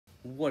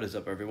What is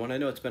up, everyone? I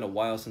know it's been a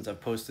while since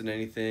I've posted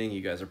anything.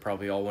 You guys are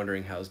probably all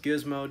wondering how's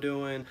Gizmo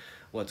doing,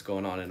 what's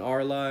going on in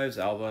our lives,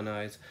 Alba and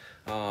I's.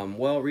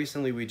 Well,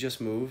 recently we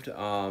just moved,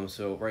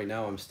 so right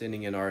now I'm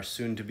standing in our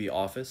soon-to-be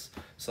office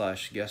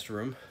slash guest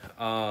room.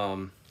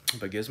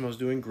 But Gizmo's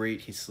doing great.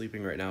 He's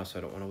sleeping right now, so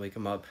I don't want to wake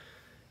him up.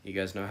 You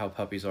guys know how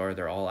puppies are.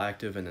 They're all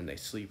active and then they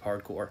sleep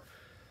hardcore.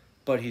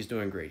 But he's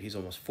doing great. He's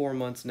almost 4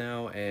 months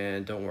now,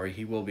 and don't worry,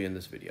 he will be in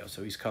this video,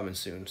 so he's coming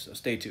soon, so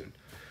stay tuned.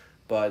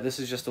 But this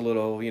is just a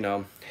little,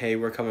 hey,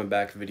 we're coming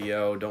back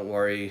video. Don't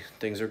worry,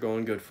 things are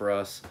going good for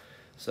us.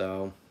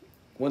 So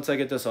once I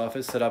get this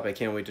office set up, I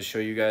can't wait to show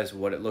you guys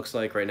what it looks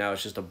like. Right now,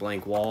 it's just a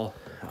blank wall.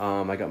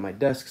 I got my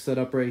desk set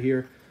up right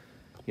here.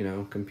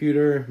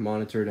 Computer,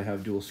 monitor to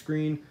have dual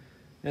screen.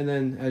 And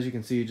then, as you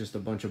can see, just a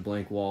bunch of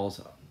blank walls.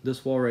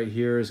 This wall right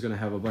here is going to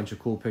have a bunch of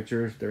cool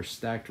pictures. They're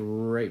stacked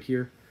right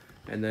here.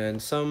 And then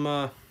some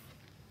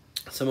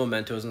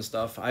mementos and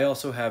stuff. I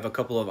also have a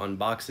couple of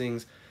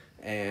unboxings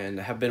and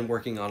have been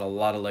working on a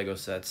lot of Lego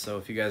sets. So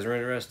if you guys are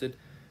interested,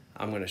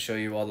 I'm going to show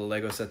you all the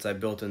Lego sets I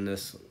built in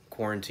this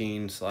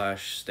quarantine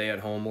slash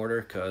stay-at-home order,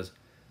 because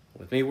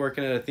with me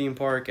working at a theme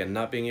park and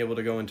not being able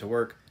to go into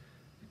work,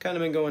 I've kind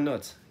of been going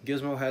nuts.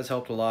 Gizmo has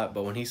helped a lot,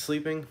 but when he's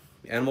sleeping,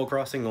 Animal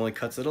Crossing only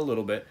cuts it a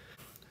little bit.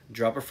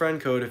 Drop a friend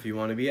code if you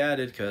want to be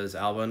added, because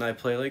Alba and I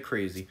play like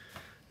crazy.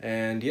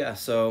 And yeah,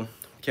 so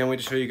can't wait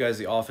to show you guys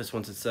the office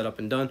once it's set up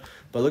and done.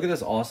 But look at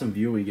this awesome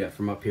view we get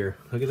from up here.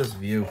 Look at this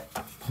view.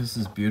 This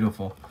is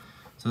beautiful.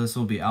 So this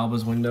will be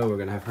Alba's window. We're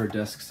gonna have her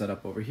desk set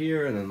up over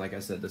here, and then like I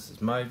said, this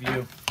is my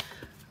view.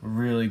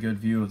 Really good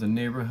view of the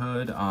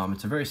neighborhood.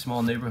 It's a very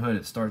small neighborhood.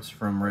 It starts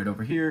from right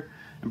over here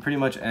and pretty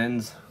much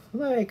ends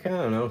like, I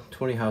don't know,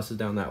 20 houses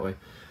down that way.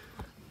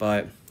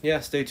 But yeah,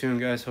 stay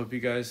tuned, guys. Hope you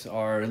guys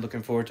are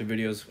looking forward to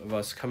videos of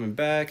us coming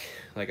back.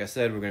 Like I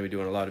said, we're gonna be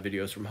doing a lot of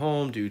videos from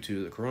home due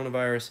to the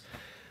coronavirus.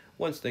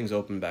 Once things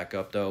open back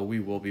up, though, we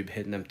will be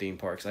hitting them theme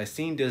parks. I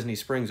seen Disney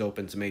Springs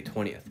opens May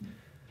 20th.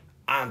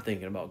 I'm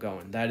thinking about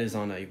going. That is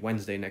on a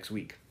Wednesday next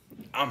week.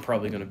 I'm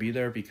probably going to be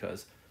there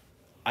because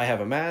I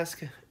have a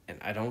mask and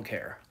I don't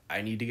care.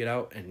 I need to get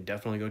out and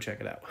definitely go check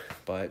it out.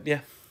 But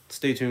yeah,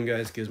 stay tuned,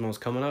 guys. Gizmo's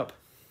coming up.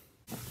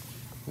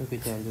 Look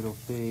at that little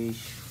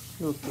fish.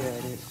 Look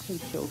at it.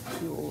 He's so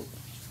cute. Look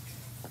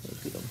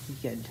at him. He's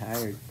getting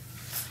tired.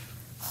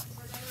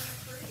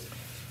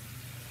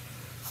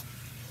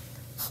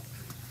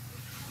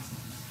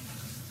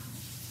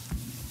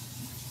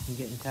 You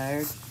getting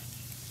tired? There's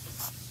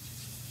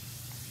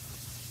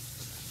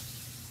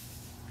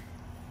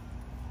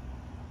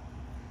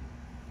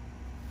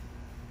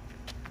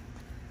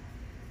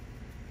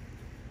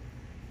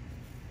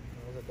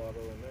a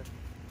bottle in there.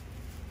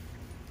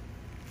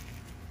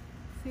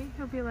 See,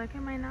 he'll be like,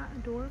 am I not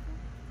adorable?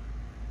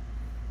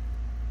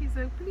 He's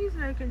like, please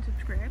like and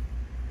subscribe.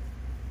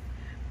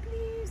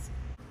 Please.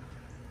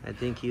 I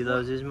think he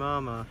loves his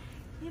mama.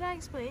 He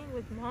likes playing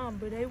with mom,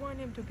 but I want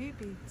him to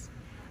pee-pees.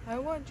 I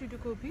want you to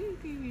go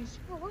pee-pees.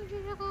 I want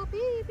you to go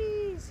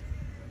pee-pees.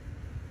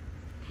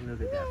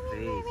 Look at that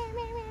face.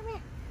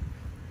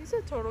 He's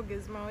a total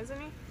gizmo, isn't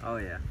he? Oh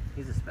yeah,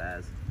 he's a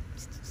spaz.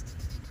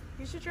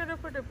 You should try to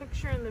put a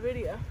picture in the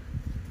video.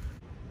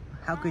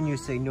 How can you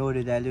say no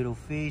to that little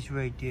face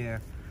right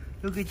there?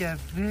 Look at that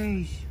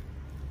face.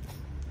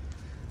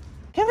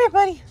 Come here,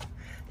 buddy.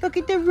 Look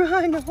at the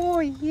run. Oh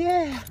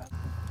yeah.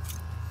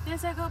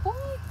 There's a good boy.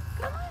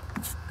 Come on.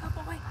 Good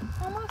boy.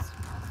 Almost.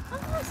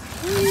 Almost.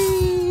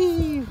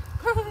 Whee!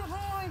 Good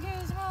boy,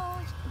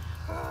 Gizmo.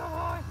 Good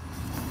boy.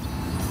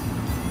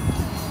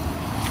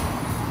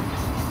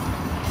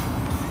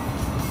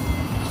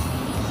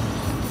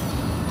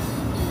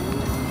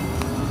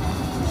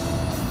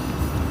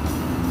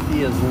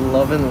 He is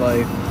loving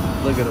life.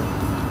 Look at him.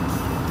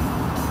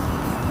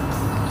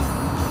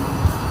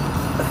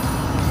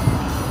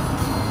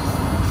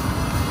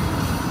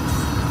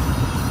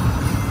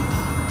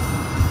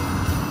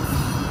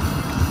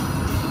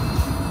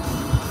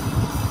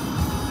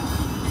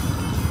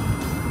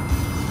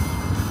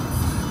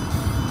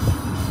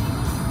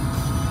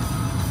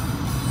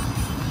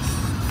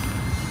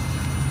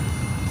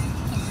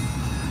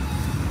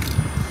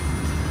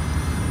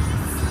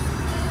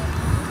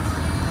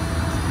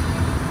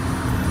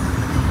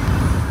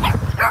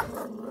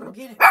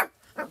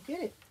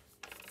 Get it.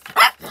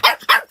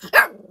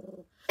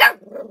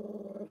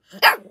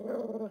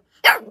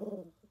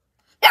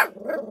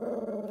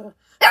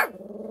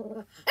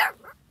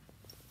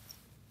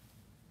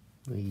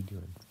 What are you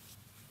doing?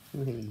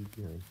 What are you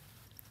doing?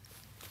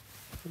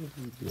 What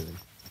are you doing?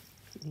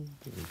 What are you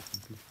doing?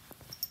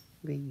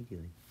 What are you doing? What are you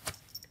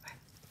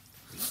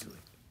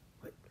doing?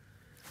 What?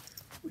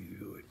 What are you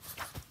doing?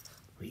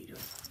 What are you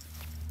doing?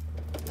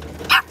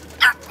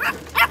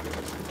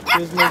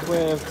 Gizmo's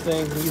way of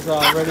saying he's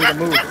ready to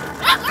move.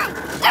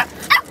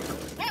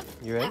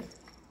 You ready?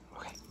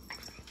 Okay.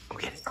 Go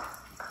get it.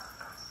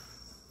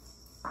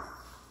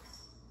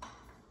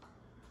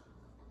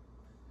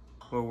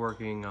 We're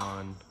working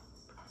on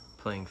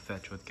playing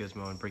fetch with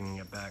Gizmo and bringing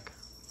it back.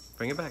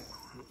 Bring it back.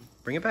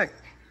 Bring it back.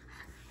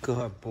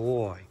 Good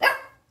boy.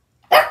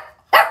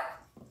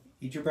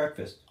 Eat your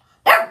breakfast.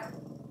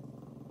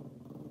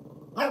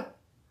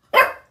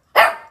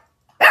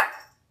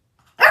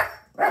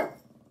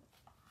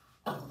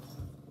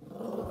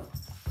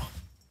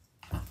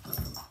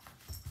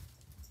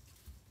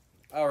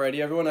 Alrighty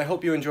everyone, I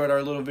hope you enjoyed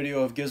our little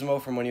video of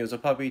Gizmo from when he was a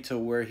puppy to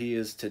where he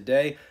is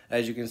today.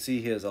 As you can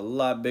see, he is a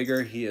lot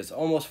bigger. He is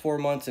almost 4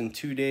 months in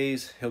 2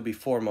 days. He'll be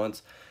 4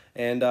 months.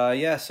 And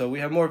yeah, so we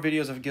have more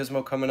videos of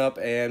Gizmo coming up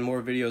and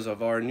more videos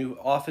of our new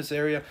office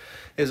area.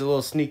 Here's a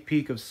little sneak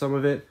peek of some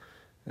of it.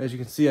 As you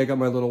can see, I got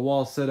my little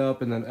wall set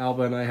up, and then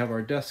Alba and I have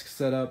our desk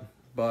set up.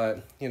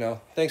 But, you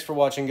know, thanks for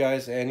watching,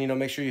 guys. And, you know,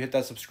 make sure you hit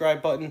that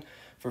subscribe button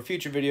for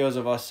future videos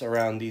of us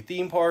around the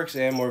theme parks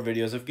and more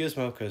videos of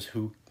Gizmo, because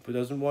who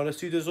doesn't want to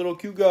see this little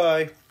cute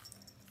guy?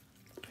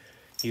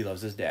 He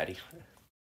loves his daddy.